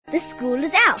the school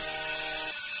is out.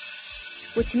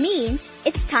 Which means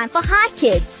it's time for Hi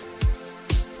Kids.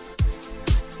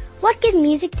 What good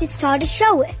music to start a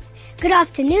show with? Good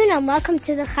afternoon and welcome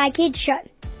to the Hi Kids show.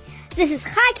 This is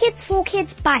Hi Kids, for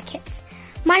kids, by kids.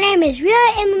 My name is Ria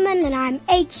Emmerman and I'm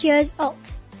 8 years old.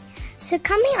 So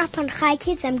coming up on Hi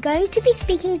Kids, I'm going to be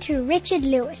speaking to Richard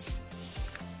Lewis.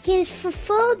 He has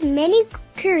fulfilled many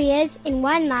careers in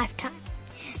one lifetime.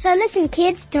 So listen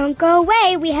kids, don't go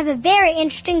away. We have a very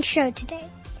interesting show today.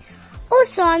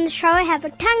 Also on the show I have a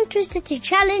tongue twister to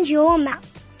challenge your mouth.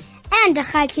 And a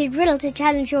Hi Kid riddle to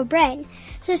challenge your brain.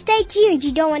 So stay tuned,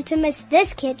 you don't want to miss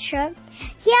this kids show.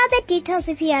 Here are the details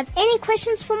if you have any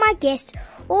questions for my guest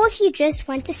or if you just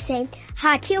want to say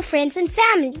hi to your friends and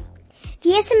family.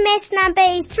 The SMS number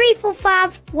is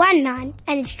 34519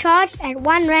 and it's charged at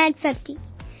R1.50.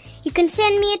 You can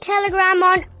send me a telegram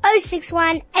on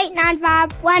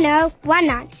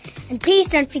 061-895-1019. And please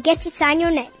don't forget to sign your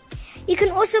name. You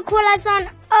can also call us on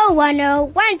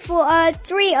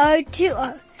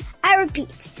 010-140-3020. I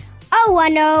repeat,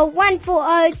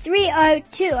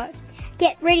 010-140-3020.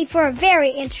 Get ready for a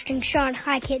very interesting show on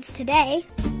Hi Kids today.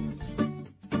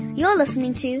 You're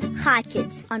listening to Hi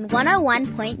Kids on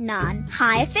 101.9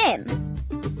 Hi FM.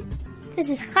 This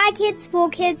is Hi Kids,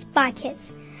 for kids, by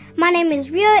kids. My name is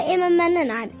Ria Emmerman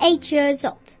and I'm 8 years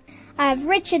old. I have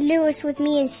Richard Lewis with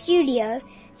me in studio,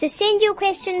 so send your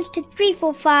questions to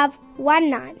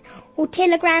 34519 or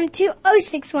telegram to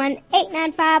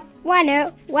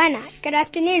 061-895-1019. Good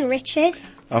afternoon, Richard.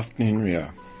 Afternoon,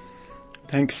 Ria.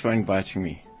 Thanks for inviting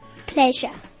me.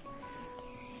 Pleasure.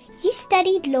 You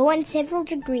studied law in several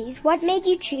degrees. What made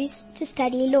you choose to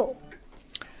study law?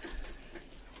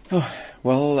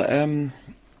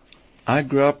 I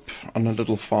grew up on a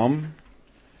little farm,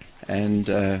 and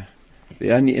the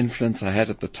only influence I had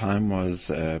at the time was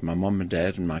my mom and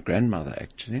dad and my grandmother,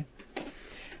 actually.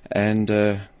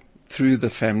 And through the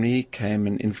family came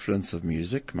an influence of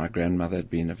music. My grandmother had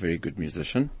been a very good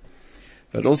musician,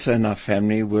 but also in our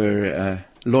family were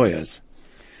lawyers.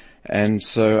 And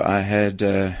so I had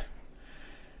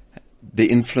the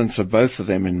influence of both of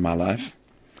them in my life.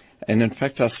 And in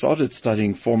fact, I started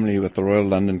studying formally with the Royal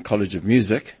London College of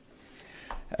Music.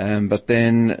 But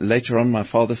then later on, my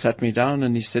father sat me down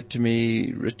and he said to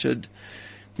me, Richard,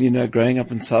 you know, growing up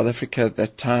in South Africa at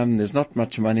that time, there's not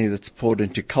much money that's poured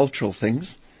into cultural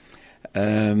things.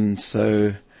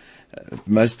 So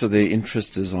most of the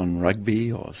interest is on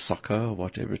rugby or soccer or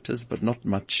whatever it is, but not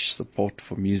much support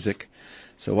for music.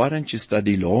 So why don't you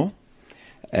study law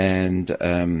and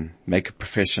make a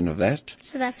profession of that?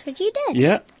 So that's what you did?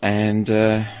 Yeah, and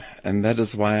that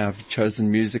is why I've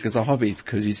chosen music as a hobby,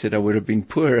 because he said I would have been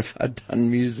poor if I'd done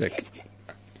music.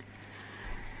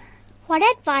 What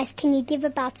advice can you give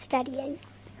about studying?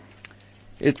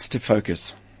 It's to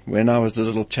focus. When I was a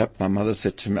little chap, I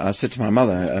said to my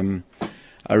mother,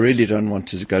 I really don't want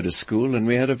to go to school, and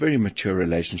we had a very mature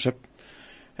relationship.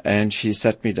 And she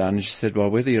sat me down and she said, well,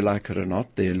 whether you like it or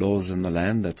not, there are laws in the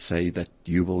land that say that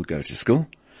you will go to school.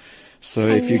 So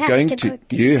and if you're going to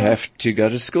you have to go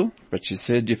to school. But she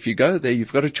said, if you go there,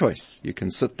 you've got a choice. You can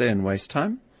sit there and waste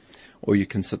time, or you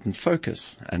can sit and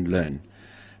focus and learn.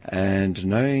 And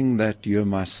knowing that you're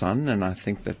my son, and I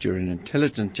think that you're an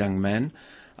intelligent young man,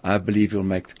 I believe you'll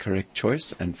make the correct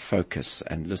choice and focus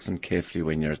and listen carefully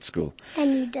when you're at school.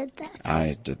 And you did that.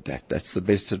 I did that. That's the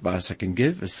best advice I can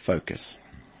give, is focus.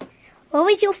 What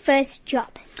was your first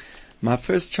job? My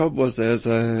first job was as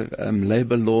a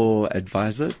labor law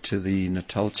advisor to the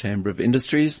Natal Chamber of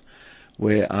Industries,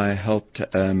 where I helped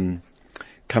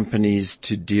companies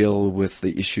to deal with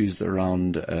the issues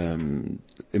around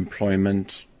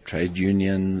employment, trade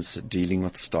unions, dealing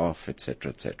with staff,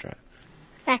 etc., etc.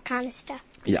 That kind of stuff.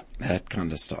 Yeah, that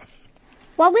kind of stuff.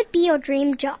 What would be your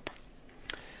dream job?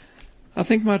 I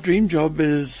think my dream job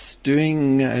is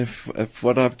doing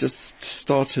what I've just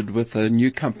started with a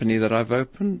new company that I've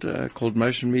opened called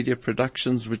Motion Media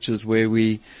Productions, which is where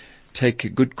we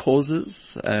take good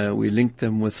causes, we link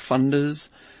them with funders,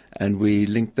 and we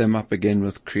link them up again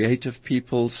with creative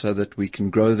people so that we can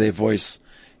grow their voice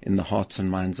in the hearts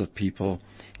and minds of people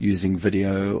using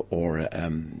video or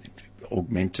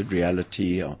augmented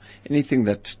reality or anything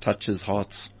that touches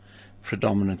hearts,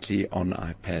 predominantly on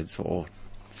iPads or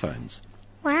phones.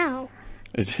 Wow.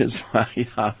 It is. I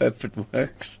hope it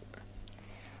works.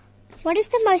 What is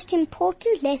the most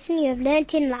important lesson you have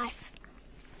learnt in life?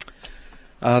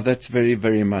 That's very,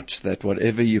 very much that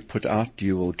whatever you put out,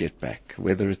 you will get back.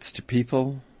 Whether it's to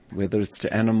people, whether it's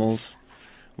to animals,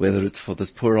 whether it's for this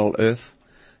poor old earth,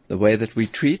 the way that we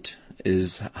treat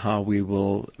is how we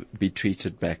will be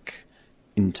treated back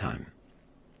in time.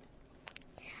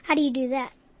 How do you do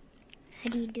that?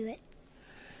 How do you do it?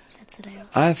 That's what I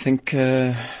ask. I think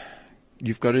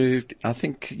you've got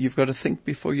to think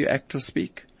before you act or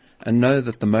speak, and know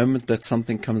that the moment that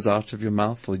something comes out of your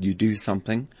mouth or you do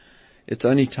something, it's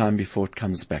only time before it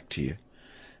comes back to you.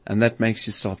 And that makes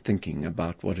you start thinking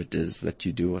about what it is that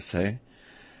you do or say,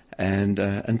 and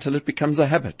until it becomes a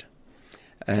habit.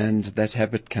 And that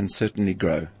habit can certainly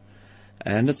grow.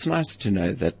 And it's nice to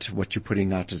know that what you're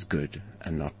putting out is good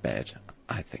and not bad,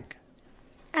 I think.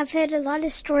 I've heard a lot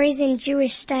of stories in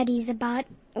Jewish studies about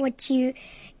what you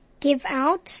give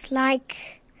out,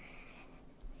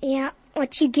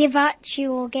 what you give out you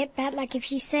will get back. Like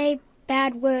if you say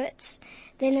bad words,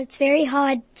 then it's very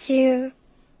hard to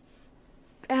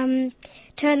turn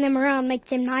them around, make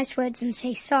them nice words and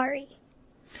say sorry.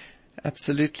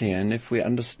 Absolutely. And if we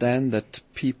understand that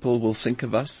people will think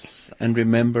of us and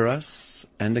remember us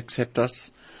and accept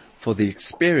us for the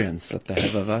experience that they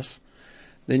have of us,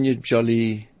 then you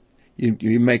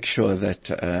make sure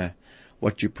that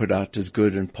what you put out is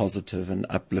good and positive and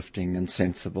uplifting and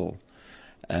sensible,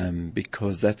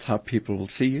 because that's how people will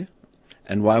see you.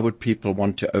 And why would people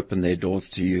want to open their doors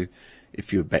to you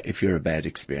if you're a bad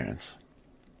experience?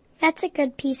 That's a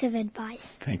good piece of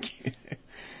advice. Thank you.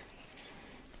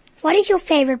 What is your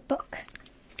favorite book?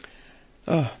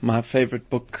 Oh, my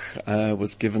favorite book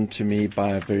was given to me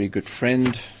by a very good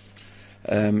friend,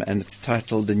 and it's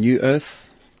titled A New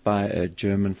Earth by a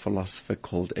German philosopher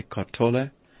called Eckhart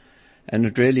Tolle. And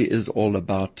it really is all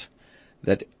about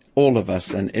that all of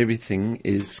us and everything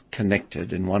is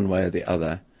connected in one way or the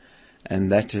other.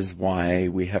 And that is why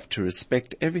we have to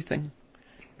respect everything,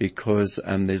 because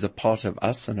there's a part of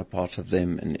us and a part of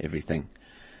them in everything.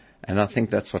 And I think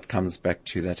that's what comes back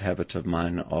to that habit of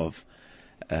mine of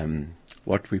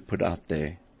what we put out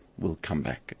there will come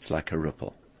back. It's like a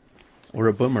ripple. Or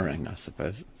a boomerang, I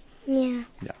suppose. Yeah.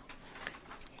 Yeah.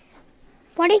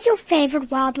 What is your favorite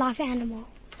wildlife animal?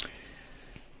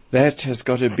 That has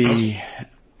got to be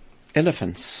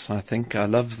elephants, I think. I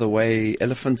love the way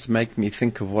elephants make me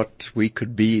think of what we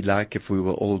could be like if we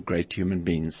were all great human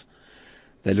beings.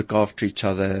 They look after each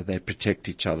other. They protect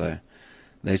each other.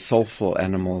 They're soulful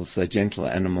animals. They're gentle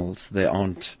animals. They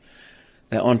aren't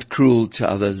cruel to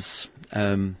others.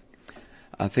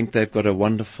 I think they've got I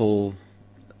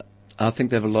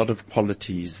think they have a lot of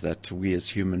qualities that we as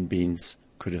human beings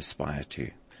could aspire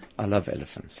to. I love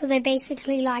elephants. So they're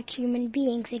basically like human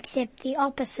beings, except the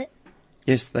opposite.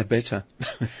 Yes, they're better.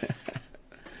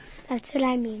 That's what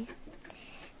I mean.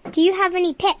 Do you have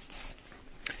any pets?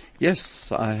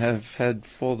 Yes, I have had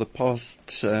for the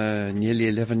past nearly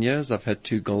 11 years. I've had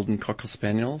 2 golden cocker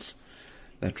spaniels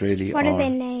that really What are their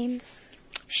names?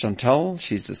 Chantal,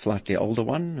 she's the slightly older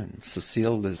one, and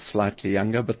Cecile is slightly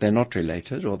younger, but they're not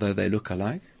related, although they look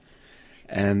alike.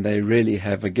 And they really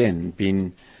have, again,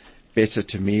 been better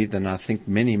to me than I think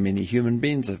many, many human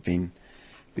beings have been,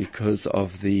 because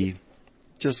of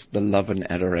just the love and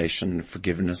adoration and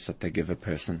forgiveness that they give a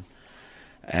person,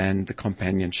 and the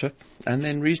companionship. And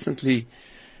then recently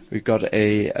we got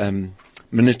a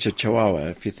miniature chihuahua.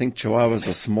 If you think chihuahuas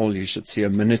are small, you should see a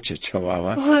miniature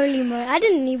chihuahua. Holy moly, I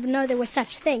didn't even know there was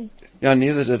such thing. Yeah,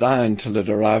 neither did I until it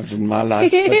arrived in my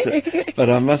life. But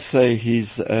I must say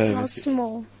he's How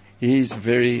small? He's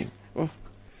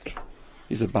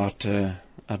he's about,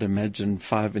 I'd imagine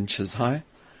 5 inches high.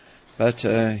 But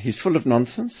he's full of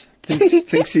nonsense.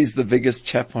 Thinks he's the biggest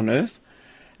chap on earth.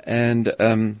 And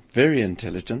very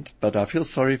intelligent. But I feel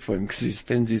sorry for him because he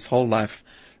spends his whole life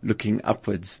looking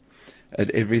upwards at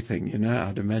everything. You know,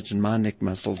 I'd imagine my neck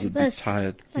muscles would be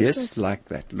tired. Yes, like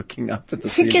that, looking up at the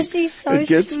ceiling. Because he's so It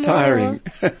gets small. tiring.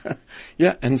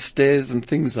 Yeah, and stairs and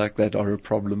things like that are a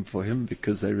problem for him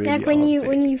because they really Like are when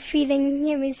big. you're feeding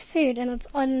him his food and it's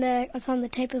on the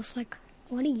table, it's like,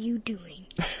 what are you doing?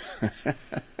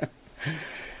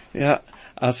 Yeah,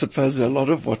 I suppose a lot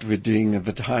of what we're doing a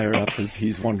bit higher up is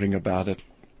he's wondering about it.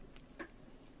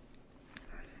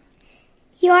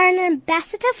 You are an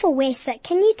ambassador for WESA.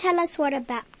 Can you tell us what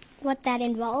that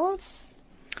involves?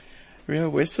 Ria,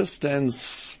 WESA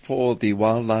stands for the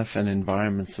Wildlife and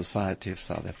Environment Society of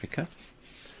South Africa,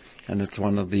 and it's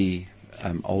one of the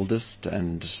oldest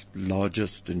and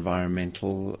largest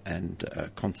environmental and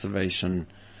conservation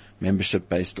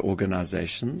membership-based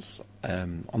organizations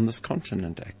on this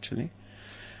continent, actually.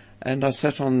 And I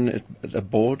sat on a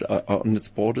board, on its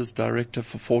board as director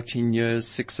for 14 years,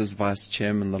 6 as vice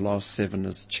chairman, the last 7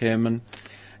 as chairman.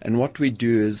 And what we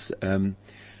do is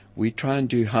we try and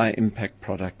do high impact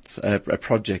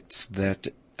projects that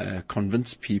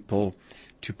convince people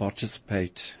to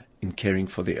participate in caring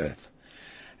for the earth.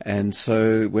 And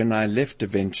so when I left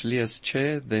eventually as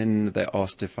chair, then they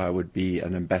asked if I would be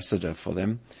an ambassador for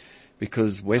them,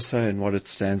 because WESO and what it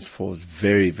stands for is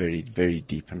very, very, very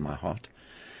deep in my heart.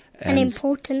 And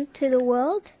important to the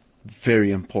world?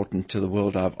 Very important to the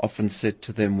world. I've often said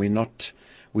to them, we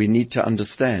need to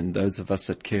understand, those of us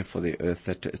that care for the earth,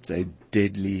 that it's a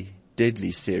deadly,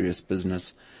 deadly serious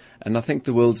business. And I think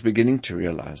the world's beginning to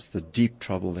realize the deep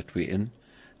trouble that we're in,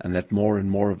 and that more and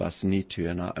more of us need to,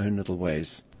 in our own little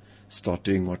ways, start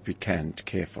doing what we can to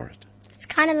care for it. It's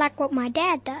kind of like what my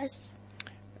dad does.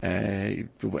 And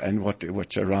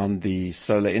what's around the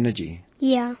solar energy.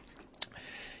 Yeah.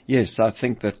 Yes, I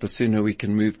think that the sooner we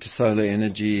can move to solar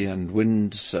energy and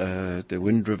the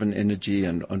wind-driven energy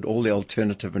and all the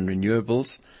alternative and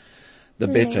renewables, the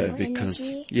better.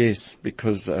 Because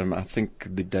I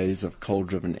think the days of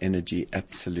coal-driven energy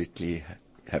absolutely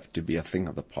have to be a thing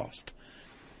of the past.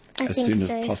 As soon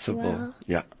as possible. Well.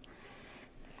 Yeah.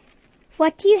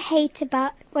 What do you hate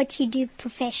about what you do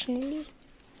professionally?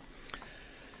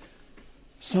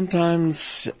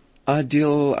 Sometimes I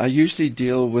usually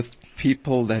deal with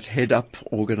people that head up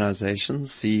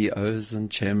organizations, CEOs and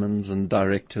chairmen and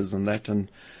directors and that. And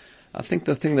I think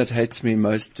the thing that hates me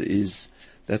most is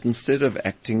that instead of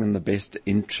acting in the best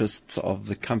interests of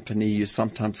the company, you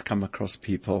sometimes come across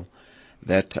people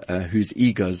that whose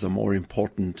egos are more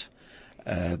important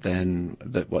than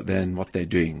what they're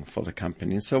doing for the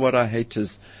company. And so what I hate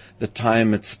is the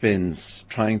time it spends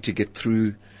trying to get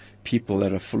through people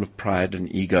that are full of pride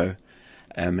and ego,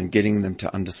 and getting them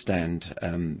to understand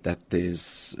that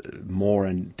there's more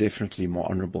and definitely more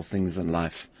honorable things in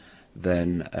life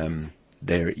than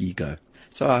their ego.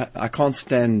 So I can't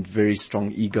stand very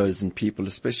strong egos in people,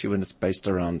 especially when it's based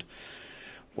around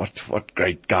what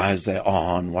great guys they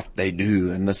are and what they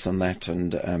do and this and that,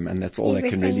 and that's all they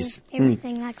can really.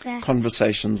 Everything like that.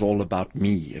 Conversations all about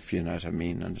me, if you know what I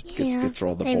mean, and it gets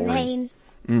rather boring. Vain.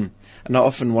 And I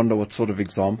often wonder what sort of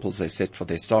examples they set for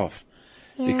their staff.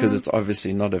 Yeah. Because it's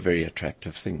obviously not a very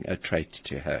attractive thing, a trait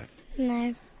to have.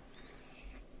 No.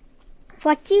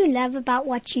 What do you love about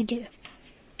what you do?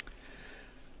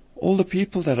 All the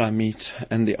people that I meet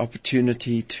and the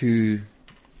opportunity to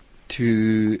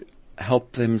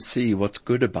help them see what's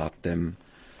good about them.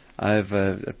 I have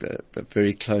a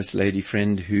very close lady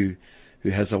friend who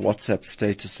has a WhatsApp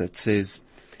status that says,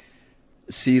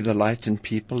 see the light in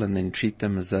people and then treat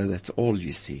them as though that's all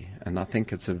you see. And I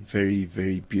think it's a very,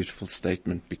 very beautiful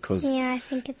statement because I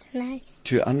think it's nice.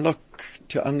 To unlock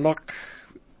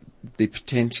the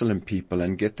potential in people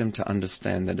and get them to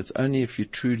understand that it's only if you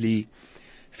truly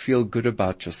feel good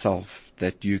about yourself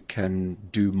that you can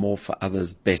do more for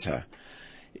others better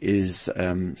is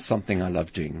something I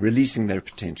love doing. Releasing their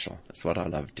potential. That's what I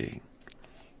love doing.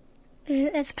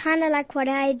 It's kind of like what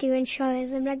I do in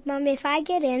shows. I'm like, Mom, if I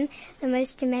get in, the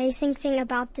most amazing thing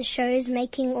about the show is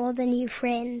making all the new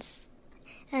friends.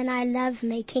 And I love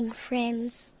making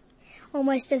friends.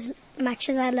 Almost as much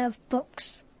as I love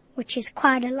books, which is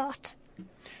quite a lot.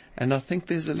 And I think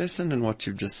there's a lesson in what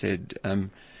you've just said.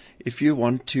 If you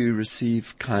want to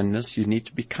receive kindness, you need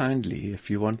to be kindly. If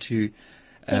you want to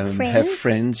have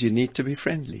friends, you need to be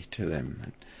friendly to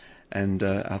them. And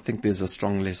I think there's a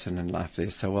strong lesson in life there,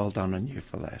 so well done on you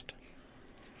for that.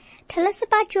 Tell us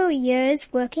about your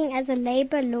years working as a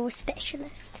labor law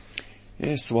specialist.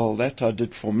 Yes, well, that I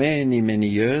did for many, many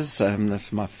years.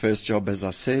 That's my first job, as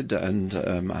I said, and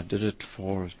I did it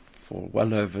for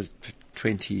well over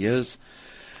 20 years.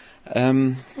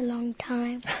 It's a long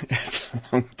time. It's a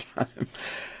long time.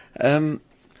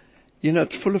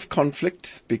 It's full of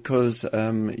conflict because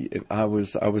I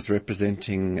was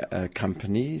representing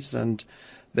companies, and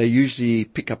they usually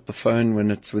pick up the phone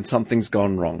when something's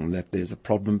gone wrong, that there's a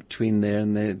problem between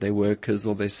their workers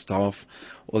or their staff,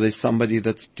 or there's somebody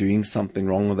that's doing something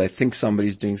wrong, or they think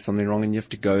somebody's doing something wrong, and you have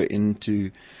to go in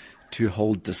to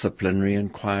hold disciplinary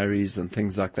inquiries and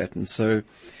things like that. And so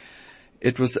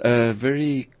it was a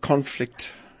very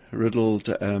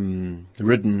conflict-ridden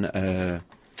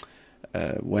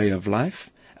way of life.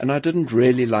 And I didn't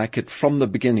really like it from the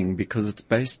beginning because it's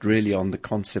based really on the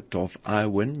concept of I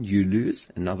win, you lose.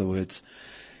 In other words,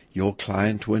 your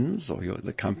client wins or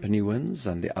the company wins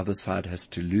and the other side has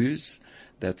to lose.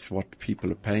 That's what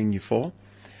people are paying you for.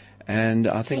 And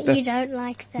I think that you don't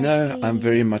like that. No, I'm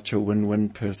very much a win-win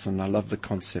person. I love the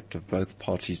concept of both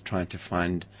parties trying to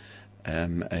find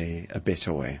a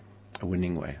better way, a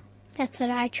winning way. That's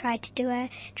what I try to do. I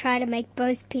try to make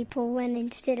both people win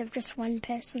instead of just one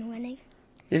person winning.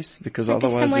 Yes, because like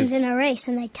otherwise... if someone's in a race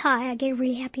and they tie, I get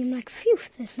really happy. I'm like, phew,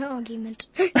 there's no argument.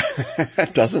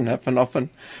 It doesn't happen often,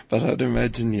 but I'd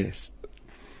imagine yes.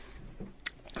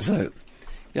 So,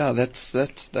 yeah,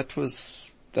 that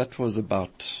was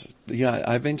about... Yeah,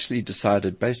 I eventually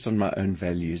decided, based on my own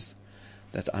values,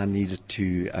 that I needed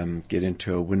to get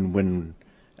into a win-win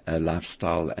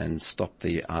lifestyle and stop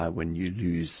the I when you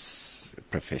lose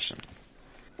profession.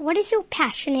 What is your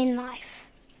passion in life?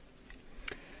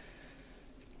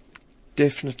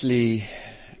 Definitely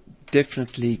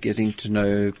getting to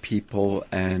know people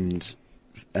and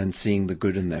seeing the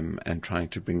good in them and trying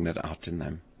to bring that out in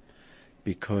them.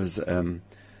 Because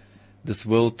this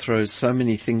world throws so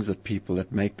many things at people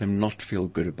that make them not feel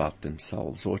good about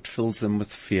themselves, or it fills them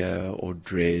with fear or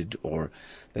dread, or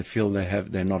they feel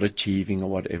they're not achieving or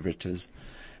whatever it is.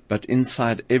 But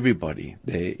inside everybody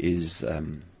there is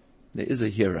a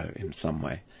hero in some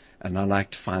way, and I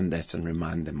like to find that and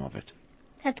remind them of it.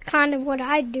 That's kind of what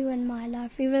I do in my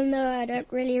life, even though I don't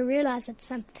really realize it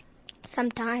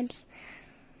sometimes.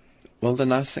 Well, the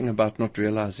nice thing about not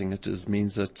realizing it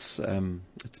means it's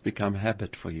become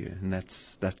habit for you, and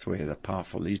that's where they're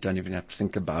powerful. You don't even have to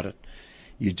think about it.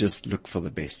 You just look for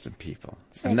the best in people,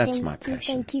 So and that's my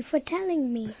passion. Thank you for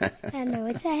telling me. I know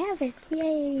it's a habit.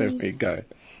 Yay. There we go.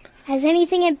 Has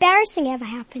anything embarrassing ever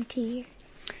happened to you?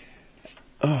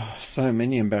 Oh, so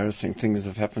many embarrassing things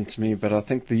have happened to me, but I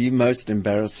think the most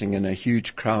embarrassing in a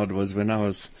huge crowd was when I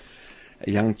was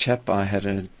a young chap. I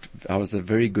was a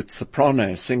very good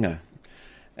soprano singer,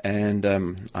 and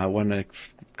I won a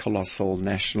colossal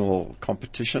national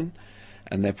competition,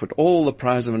 and they put all the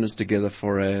prize winners together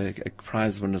for a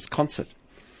prize winners concert.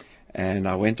 And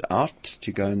I went out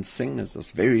to go and sing as this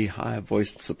very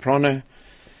high-voiced soprano,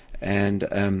 and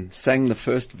sang the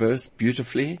first verse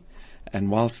beautifully. And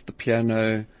whilst the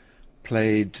piano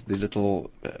played the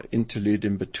little interlude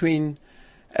in between,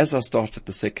 as I started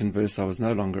the second verse, I was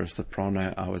no longer a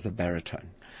soprano, I was a baritone.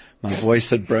 My voice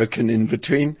had broken in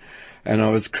between, and I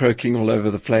was croaking all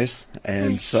over the place.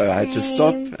 And so I had to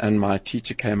stop, and my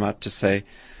teacher came out to say,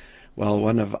 well,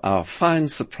 one of our fine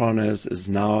sopranos is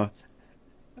now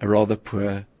a rather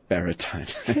poor baritone.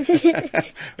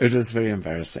 It was very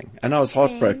embarrassing. And I was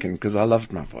heartbroken because I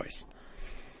loved my voice.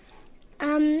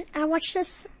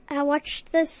 I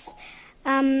watched this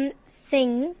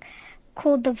thing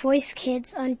called The Voice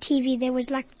Kids on TV. There was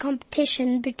like a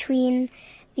competition between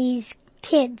these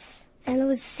kids, and there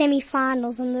was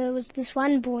semi-finals, and there was this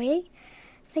one boy,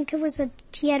 I think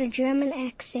he had a German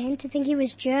accent, I think he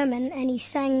was German, and he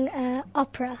sang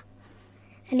opera,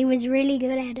 and he was really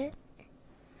good at it.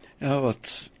 Oh, well,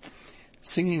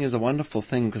 singing is a wonderful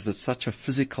thing because it's such a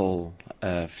physical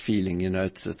feeling,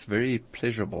 it's very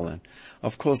pleasurable. And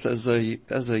of course, as a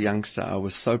youngster, I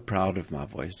was so proud of my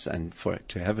voice, and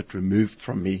to have it removed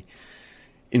from me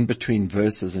in between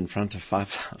verses in front of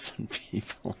 5,000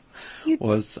 people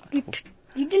was...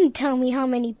 You didn't tell me how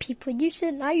many people you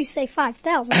said. Now you say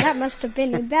 5,000. That must have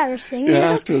been embarrassing.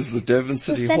 Yeah, it was the Durban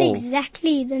City Hall. Was that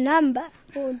exactly the number,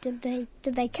 or did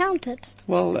they count it?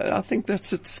 Well, I think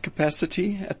that's its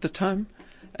capacity at the time.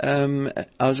 I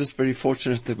was just very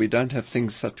fortunate that we didn't have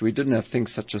things such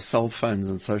as cell phones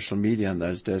and social media in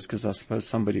those days, because I suppose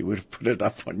somebody would have put it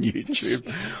up on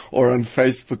YouTube or on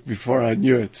Facebook before I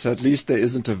knew it. So at least there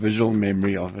isn't a visual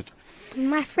memory of it.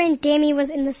 My friend Demi was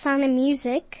in the Sound of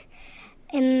Music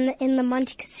in the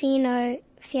Monte Casino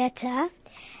Theatre,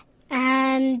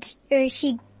 and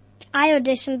I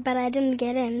auditioned, but I didn't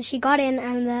get in. She got in,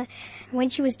 and when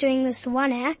she was doing this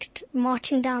one act,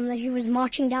 she was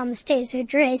marching down the stairs. Her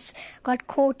dress got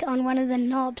caught on one of the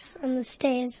knobs on the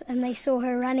stairs, and they saw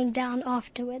her running down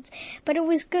afterwards. But it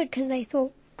was good because they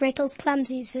thought Gretel's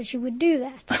clumsy, so she would do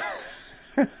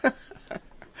that.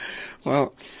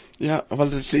 Well, yeah.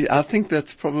 Well, I think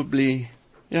that's probably.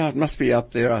 Yeah, it must be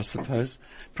up there, I suppose.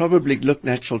 Probably look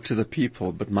natural to the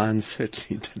people, but mine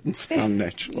certainly didn't sound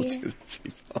natural to the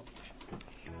people.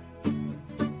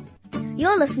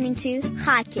 You're listening to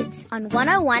Hi Kids on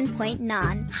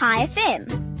 101.9 Hi FM.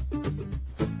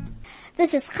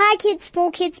 This is Hi Kids,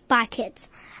 for Kids, by Kids.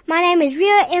 My name is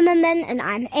Rio Emmerman, and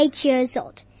I'm 8 years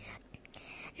old.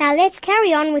 Now let's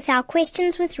carry on with our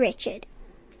questions with Richard.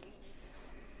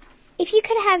 If you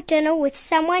could have dinner with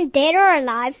someone dead or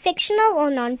alive, fictional or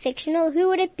non-fictional, who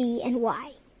would it be and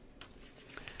why?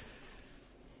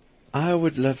 I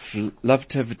would love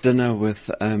to have dinner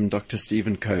with Dr.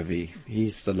 Stephen Covey.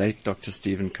 He's the late Dr.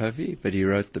 Stephen Covey, but he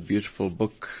wrote the beautiful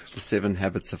book, The 7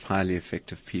 Habits of Highly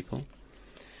Effective People.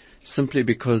 Simply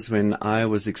because when I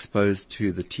was exposed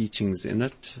to the teachings in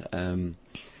it,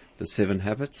 the 7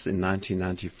 Habits in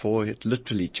 1994, it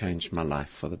literally changed my life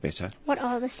for the better. What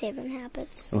are the 7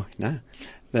 habits? Oh, no.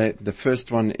 The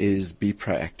first one is be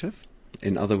proactive.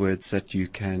 In other words, that you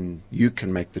can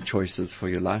make the choices for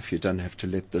your life. You don't have to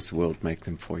let this world make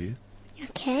them for you.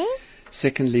 Okay.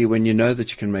 Secondly, when you know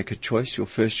that you can make a choice, your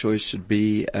first choice should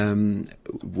be,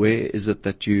 what is it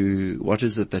that you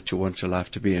want your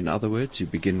life to be? In other words, you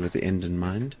begin with the end in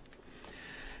mind.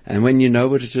 And when you know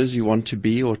what it is you want to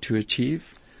be or to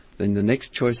achieve, then the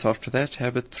next choice after that,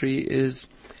 habit 3, is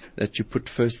that you put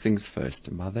first things first.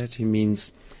 And by that he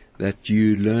means that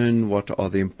you learn what are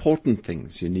the important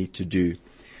things you need to do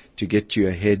to get you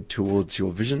ahead towards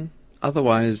your vision.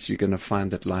 Otherwise, you're going to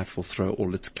find that life will throw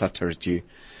all its clutter at you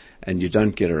and you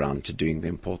don't get around to doing the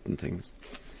important things.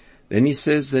 Then he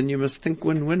says, then you must think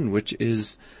win-win, which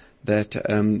is that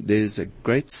there's a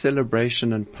great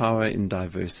celebration and power in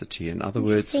diversity. In other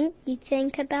words, you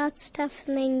think about stuff,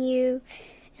 and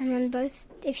then both.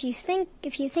 If you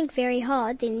think very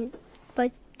hard,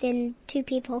 then two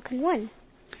people can win.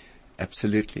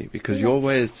 Absolutely, because your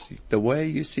way, the way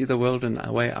you see the world and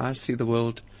the way I see the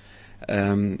world,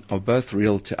 are both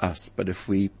real to us. But if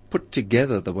we put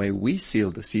together the way we see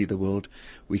the world,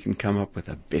 we can come up with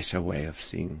a better way of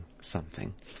seeing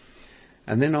something.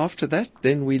 And then after that,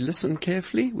 then we listen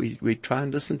carefully. We try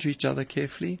and listen to each other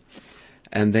carefully.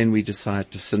 And then we decide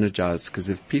to synergize, because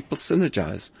if people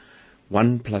synergize,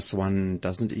 1 + 1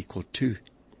 doesn't equal 2.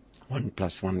 1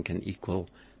 + 1 can equal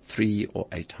 3 or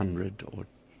 800 or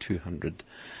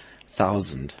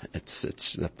 200,000.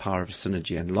 It's the power of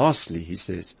synergy. And lastly, he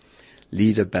says,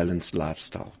 lead a balanced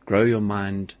lifestyle. Grow your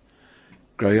mind,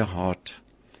 grow your heart,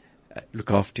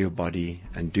 look after your body,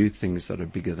 and do things that are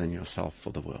bigger than yourself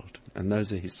for the world. And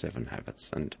those are his 7 habits,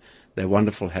 and they're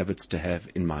wonderful habits to have,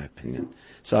 in my opinion.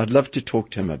 So I'd love to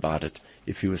talk to him about it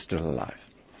if he was still alive.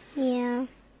 Yeah.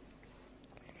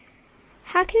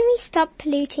 How can we stop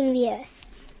polluting the earth?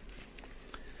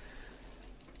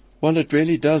 Well, it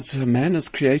really does. Man has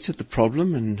created the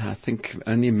problem, and I think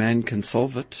only man can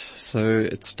solve it. So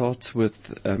it starts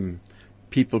with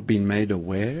people being made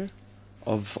aware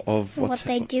of what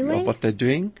they're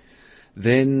doing.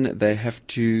 Then they have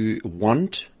to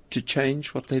want to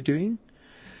change what they're doing,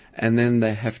 and then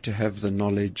they have to have the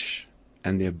knowledge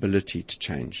and the ability to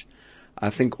change. I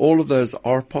think all of those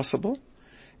are possible.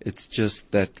 It's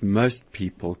just that most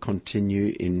people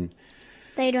continue in...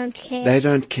 They don't care. They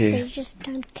don't care. They just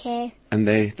don't care. And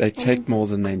they take more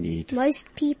than they need. Most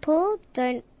people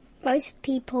don't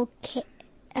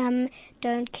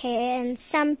care, and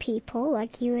some people,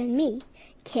 like you and me,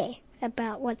 care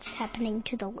about what's happening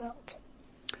to the world.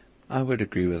 I would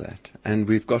agree with that. And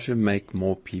we've got to make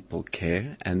more people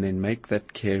care, and then make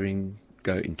that caring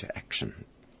go into action.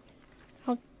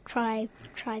 I'll try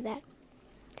that.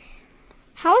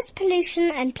 How is pollution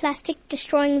and plastic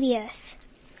destroying the earth?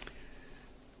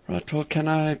 Right, well, can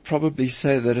I probably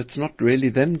say that it's not really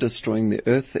them destroying the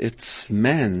earth, it's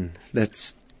man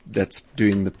that's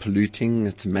doing the polluting,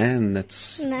 it's man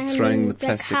that's throwing the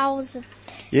plastic. Like how is it,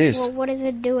 yes. Well, what is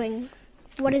it doing?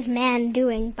 What is man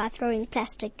doing by throwing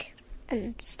plastic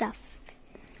and stuff?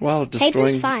 Well, destroying...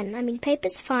 Paper's fine. I mean,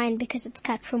 paper's fine because it's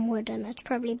cut from wood and it's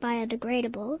probably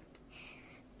biodegradable.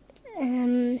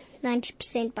 90%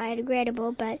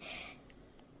 biodegradable, but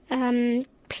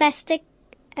plastic,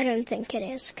 I don't think it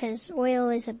is, because oil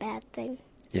is a bad thing.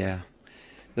 Yeah.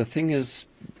 The thing is,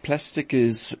 plastic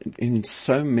is in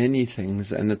so many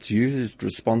things, and it's used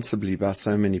responsibly by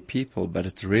so many people, but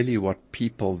it's really what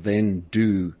people then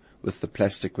do with the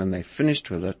plastic when they're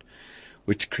finished with it,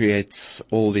 which creates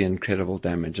all the incredible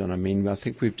damage. And I mean, I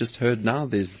think we've just heard now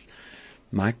there's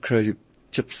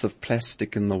microchips of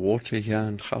plastic in the water here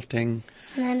in Gauteng.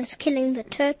 And then it's killing the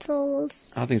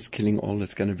turtles. I think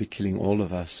it's going to be killing all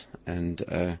of us.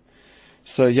 And,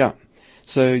 so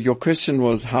your question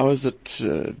was, how is it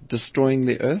destroying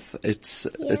the earth? It's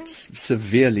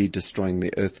severely destroying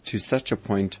the earth to such a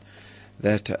point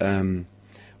that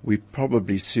we're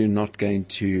probably soon not going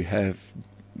to have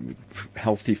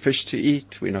healthy fish to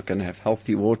eat. We're not going to have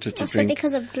healthy water to drink. Also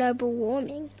because of global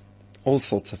warming. All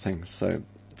sorts of things.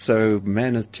 So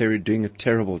man is doing a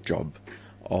terrible job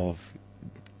of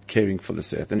caring for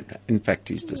this earth. And in fact,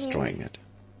 he's destroying it.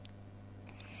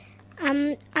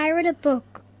 I read a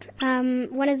book,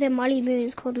 one of the Molly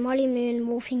Moons, called Molly Moon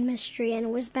Morphing Mystery, and it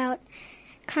was about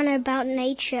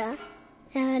nature,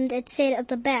 and it said at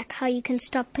the back how you can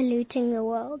stop polluting the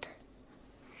world.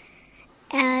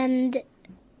 And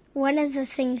one of the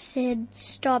things said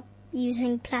stop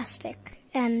using plastic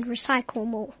and recycle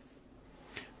more.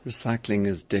 Recycling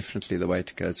is definitely the way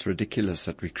to go. It's ridiculous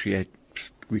that we keep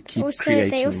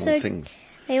creating more things.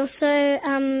 They also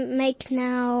make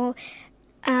now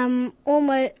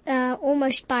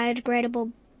almost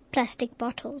biodegradable plastic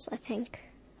bottles, I think.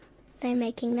 They're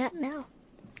making that now.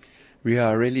 Ria,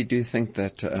 I really do think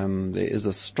that there is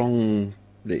a strong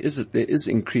there is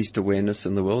increased awareness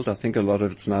in the world. I think a lot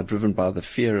of it's now driven by the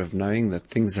fear of knowing that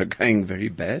things are going very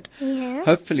bad. Yeah.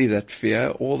 Hopefully that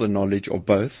fear or the knowledge or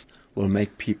both will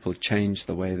make people change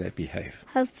the way they behave.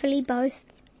 Hopefully both.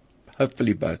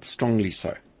 Hopefully both, strongly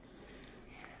so.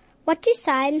 What do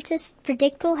scientists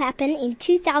predict will happen in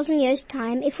 2,000 years'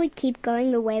 time if we keep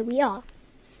going the way we are?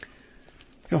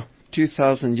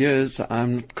 2,000 years,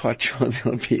 I'm not quite sure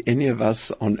there'll be any of us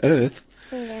on Earth.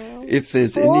 No. If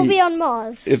there's We'll be on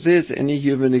Mars. if there's any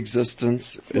human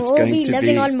existence, it's We'll going be to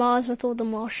living be on Mars with all the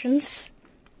Martians.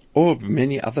 or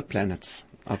many other planets.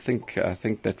 I think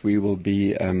that we will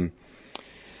be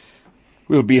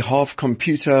we'll be half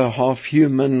computer, half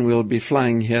human. We'll be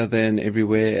flying here, there, and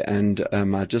everywhere. And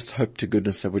I just hope to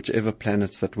goodness that whichever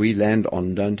planets that we land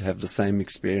on don't have the same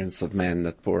experience of man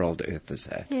that poor old Earth has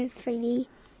had. Hopefully.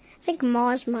 I think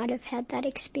Mars might have had that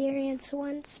experience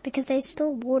once because there's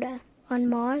still water on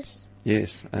Mars.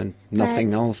 Yes, and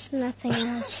nothing else. Nothing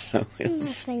else. So we'll Nothing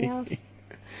see. else.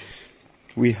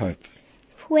 We hope.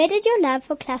 Where did your love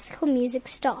for classical music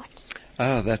start?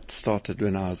 That started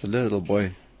when I was a little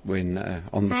boy. When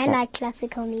on the I farm. like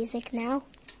classical music now.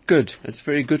 Good. It's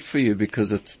very good for you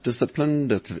because it's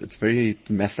disciplined. It's very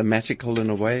mathematical in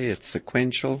a way. It's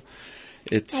sequential.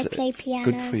 It's I play it's piano.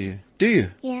 good for you. Do you?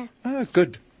 Yeah. Oh,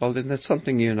 good. Well, then that's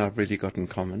something you and I've really got in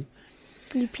common.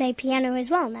 You play piano as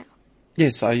well now.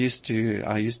 Yes, I used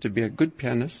to be a good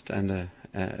pianist and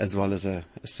as well as a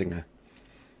singer.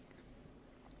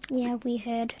 Yeah, we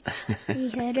heard. We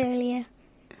heard earlier.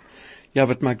 Yeah,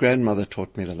 but my grandmother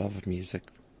taught me the love of music.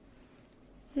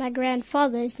 My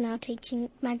grandmother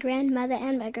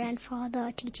and my grandfather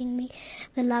are teaching me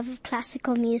the love of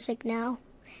classical music now.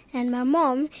 And my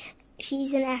mom,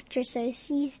 she's an actress, so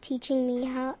she's teaching me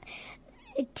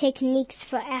techniques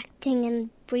for acting and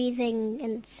breathing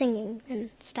and singing and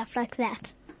stuff like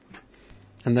that.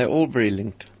 And they're all very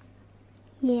linked.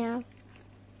 Yeah.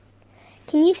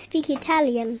 Can you speak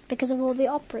Italian because of all the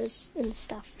operas and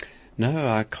stuff? No,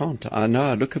 I can't. I know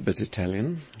I look a bit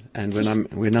Italian, and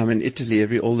when I'm in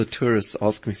Italy, all the tourists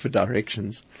ask me for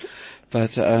directions.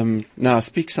 But now I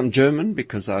speak some German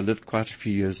because I lived quite a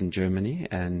few years in Germany,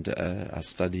 and I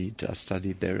studied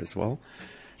there as well.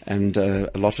 And a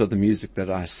lot of the music that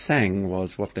I sang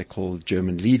was what they call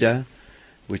German Lieder,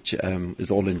 which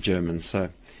is all in German. So,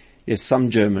 yes, some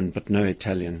German, but no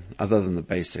Italian, other than the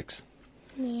basics.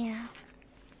 Yeah.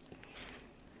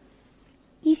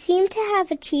 You seem to have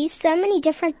achieved so many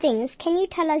different things. Can you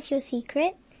tell us your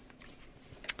secret?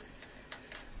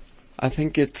 I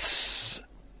think it's,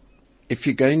 if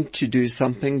you're going to do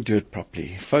something, do it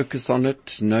properly. Focus on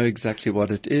it, know exactly what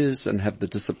it is, and have the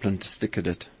discipline to stick at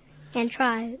it. And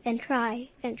try, and try,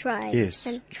 and try, Yes.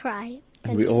 and try.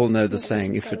 And we all know the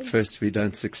saying, if at first we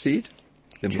don't succeed,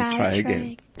 then we'll try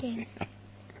again.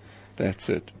 That's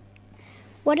it.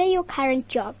 What are your current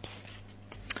jobs?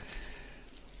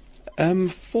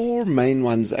 4 main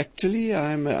ones actually.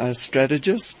 I'm a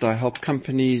strategist. I help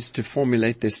companies to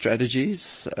formulate their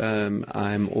strategies.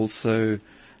 I'm also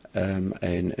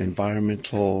an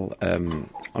environmental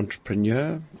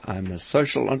entrepreneur. I'm a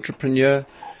social entrepreneur,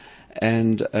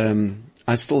 and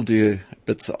I still do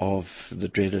bits of the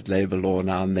dreaded labor law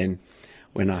now and then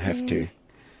when I have to.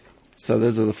 So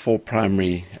those are the 4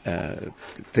 primary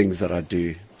things that I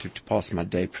do to pass my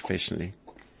day professionally.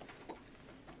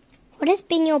 What has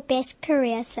been your best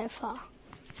career so far?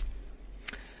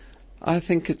 I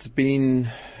think it's been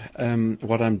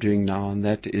what I'm doing now, and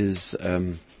that is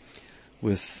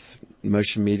with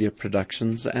Motion Media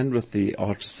Productions and with the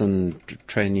Artisan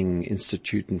Training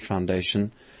Institute and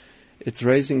Foundation. It's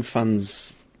raising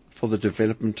funds for the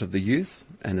development of the youth,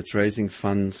 and it's raising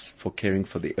funds for caring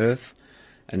for the earth.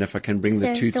 And if I can bring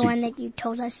the two the one that you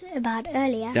told us about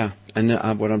earlier. Yeah,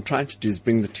 and what I'm trying to do is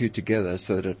bring the two together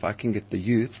so that if I can get the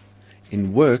youth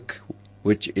in work,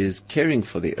 which is caring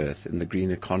for the earth in the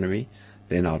green economy,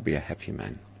 then I'll be a happy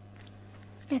man.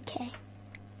 Okay.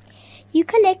 You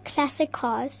collect classic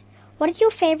cars. What is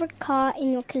your favorite car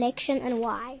in your collection and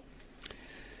why?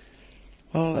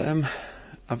 Well,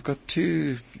 I've got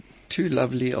two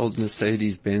lovely old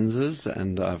Mercedes Benzes,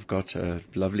 and I've got a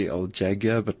lovely old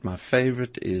Jaguar, but my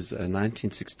favorite is a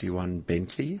 1961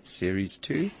 Bentley Series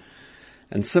 2.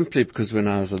 And simply because when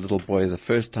I was a little boy, the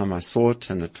first time I saw it,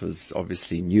 and it was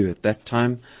obviously new at that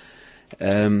time,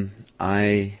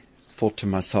 I thought to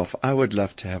myself, I would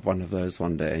love to have one of those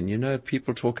one day. And you know,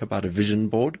 people talk about a vision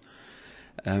board.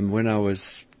 When I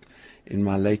was in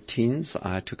my late teens,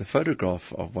 I took a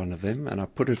photograph of one of them and I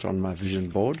put it on my vision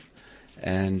board,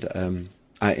 and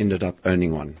I ended up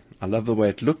owning one. I love the way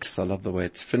it looks. I love the way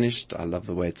it's finished. I love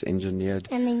the way it's engineered.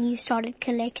 And then you started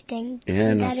collecting. Yeah,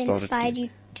 and that I started inspired you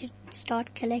to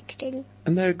start collecting.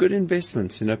 And they're good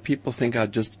investments. You know, people think I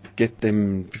just get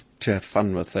them to have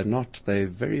fun with. They're not. They're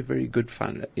very, very good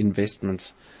fun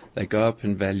investments. They go up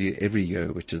in value every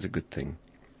year, which is a good thing.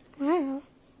 Wow.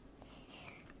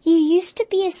 You used to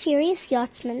be a serious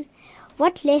yachtsman.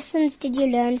 What lessons did you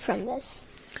learn from this?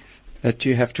 That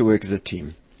you have to work as a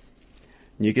team.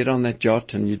 You get on that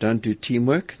yacht and you don't do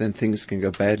teamwork, then things can go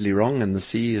badly wrong, and the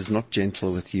sea is not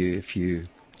gentle with you if you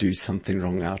do something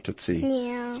wrong out at sea.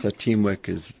 Yeah. So teamwork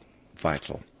is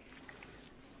vital.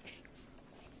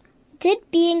 Did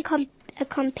being a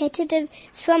competitive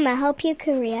swimmer help your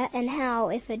career, and how,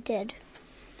 if it did?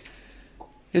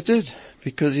 It did,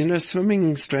 because, you know,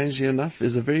 swimming, strangely enough,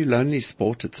 is a very lonely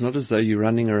sport. It's not as though you're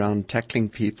running around tackling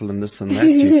people and this and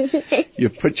that. You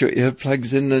put your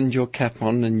earplugs in and your cap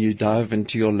on and you dive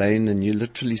into your lane and you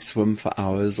literally swim for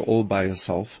hours all by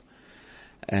yourself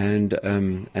and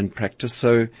practice.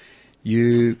 So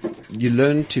you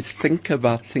learn to think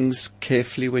about things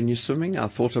carefully when you're swimming. I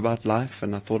thought about life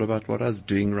and I thought about what I was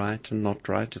doing right and not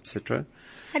right, etc.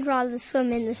 I'd rather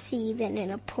swim in the sea than in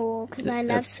a pool, because I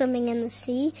love swimming in the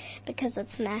sea because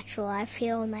it's natural. I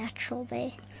feel natural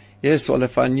there. Yes, well,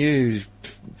 if I knew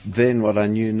then what I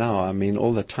knew now, I mean,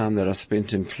 all the time that I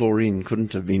spent in chlorine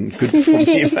couldn't have been good for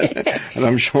me. And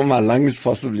I'm sure my lungs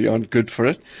possibly aren't good for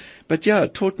it. But yeah,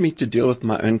 it taught me to deal with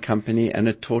my own company, and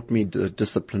it taught me the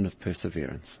discipline of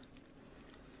perseverance.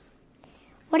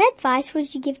 What advice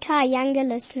would you give to our younger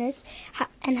listeners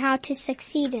and how to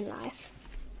succeed in life?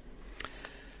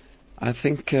 I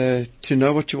think to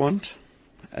know what you want,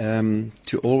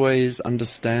 to always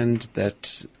understand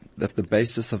that the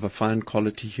basis of a fine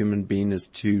quality human being is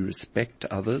to respect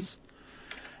others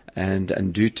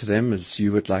and do to them as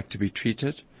you would like to be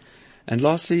treated. And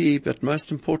lastly, but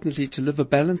most importantly, to live a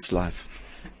balanced life.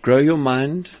 Grow your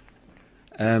mind,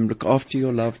 look after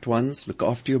your loved ones, look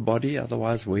after your body,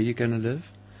 otherwise where are you going to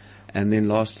live? And then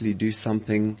lastly, do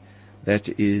something that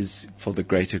is for the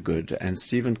greater good. And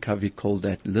Stephen Covey called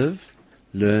that live,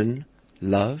 learn,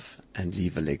 love, and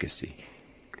leave a legacy.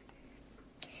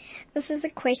 This is a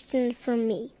question from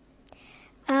me.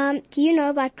 Do you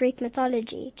know about Greek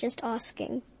mythology? Just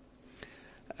asking.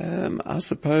 I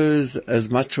suppose as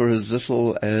much or as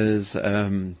little as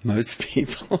most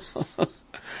people.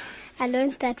 I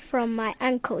learned that from my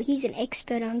uncle. He's an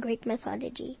expert on Greek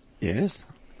mythology. Yes.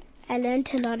 I learned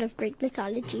a lot of Greek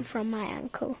mythology from my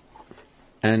uncle.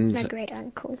 And my great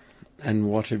uncle. And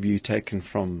what have you taken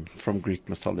from Greek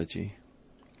mythology?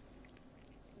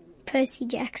 Percy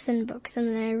Jackson books,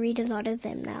 and I read a lot of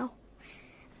them now.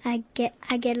 I get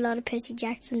a lot of Percy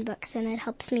Jackson books, and it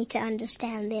helps me to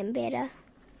understand them better.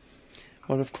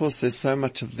 Well, of course, there's so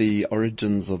much of the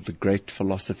origins of the great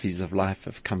philosophies of life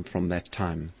have come from that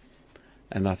time.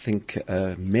 And I think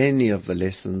many of the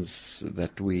lessons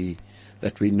that we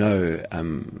know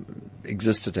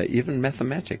existed, even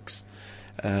mathematics.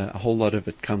 A whole lot of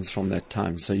it comes from that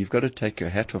time. So you've got to take your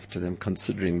hat off to them,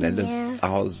 considering they lived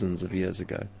thousands of years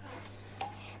ago.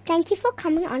 Thank you for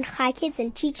coming on Chai Kids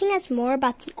and teaching us more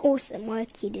about the awesome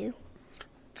work you do.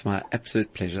 It's my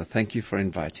absolute pleasure. Thank you for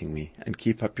inviting me, and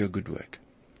keep up your good work.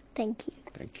 Thank you.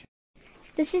 Thank you.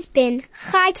 This has been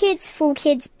Chai Kids, for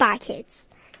Kids, by Kids.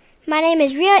 My name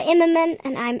is Ria Immerman,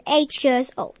 and I'm 8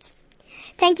 years old.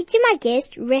 Thank you to my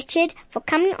guest, Richard, for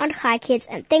coming on Chai Kids,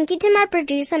 and thank you to my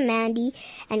producer, Mandy,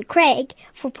 and Craig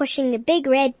for pushing the big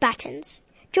red buttons.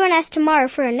 Join us tomorrow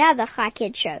for another Chai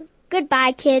Kids show.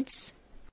 Goodbye, kids.